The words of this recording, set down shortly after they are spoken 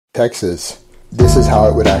Texas, this is how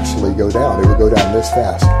it would actually go down. It would go down this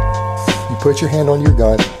fast. You put your hand on your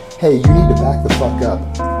gun. Hey, you need to back the fuck up.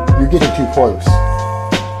 You're getting too close.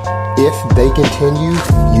 If they continue,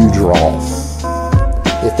 you draw.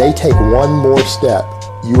 If they take one more step,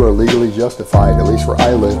 you are legally justified, at least where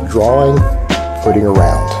I live, drawing, putting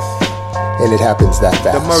around. And it happens that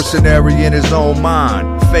fast. The mercenary in his own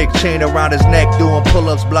mind. Fake chain around his neck doing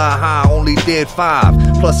pull-ups, Blaha only did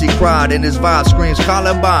 5. Plus he cried and his vibe screams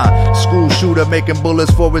Columbine. School shooter making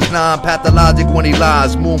bullets for his 9. Pathologic when he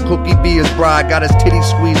lies. Moon cookie be his bride. Got his titties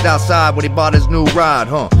squeezed outside when he bought his new ride,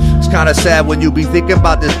 It's kinda sad when you be thinking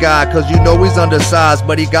about this guy, cause you know he's undersized,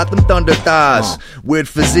 but he got them thunder thighs. Weird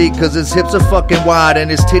physique cause his hips are fucking wide and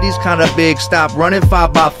his titties kinda big. Stop running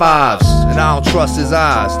 5x5s. And I don't trust his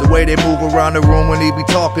eyes, the way they move around the room when he be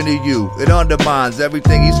talking to you. It undermines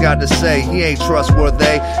everything he's got to say. He ain't trustworthy.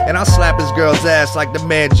 And I slap his girl's ass like the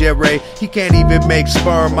man Jerry. He can't even make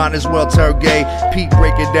sperm, might as well turn gay. Pete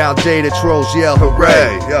breaking down Jay, the trolls yell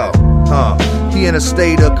hooray. He in a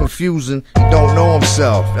state of confusion, he don't know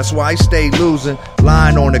himself. That's why he stayed losing,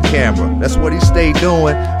 lying on the camera. That's what he stayed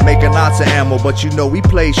doing, making lots of ammo. But you know he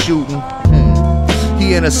plays shooting.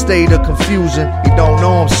 He in a state of confusion, he don't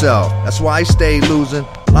know himself. That's why he stayed losing,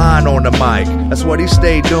 lying on the mic. That's what he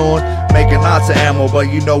stayed doing, making lots of ammo.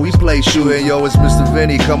 But you know he plays shooting. Yo, it's Mr.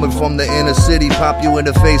 Vinny coming from the inner city. Pop you in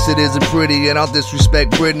the face, it isn't pretty. And I'll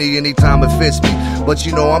disrespect Britney anytime it fits me. But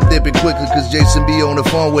you know I'm dipping quickly cause Jason be on the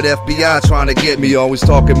phone with FBI trying to get me. Always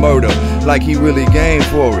talking murder, like he really game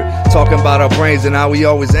for it. Talking about our brains and how he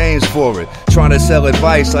always aims for it. Trying to sell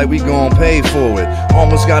advice like we gon' pay for it.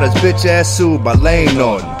 Almost got his bitch ass sued by Lane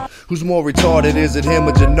Norton. Who's more retarded, is it him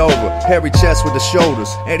or Genova? Hairy chest with the shoulders,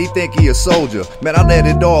 and he think he a soldier. Man, I let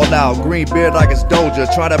it all out, green beard like it's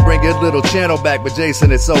Doja. Try to bring his little channel back, but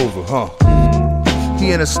Jason, it's over,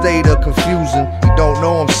 He in a state of confusion, he don't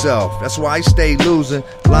know himself. That's why he stayed losing,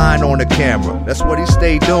 lying on the camera. That's what he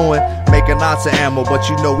stayed doing, making lots of ammo. But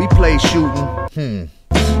you know he plays shooting.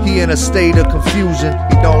 He in a state of confusion,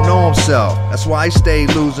 he don't know himself. That's why he stayed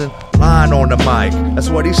losing, lying on the mic. That's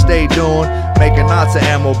what he stayed doing, making lots of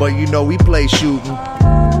ammo. But you know he plays shooting.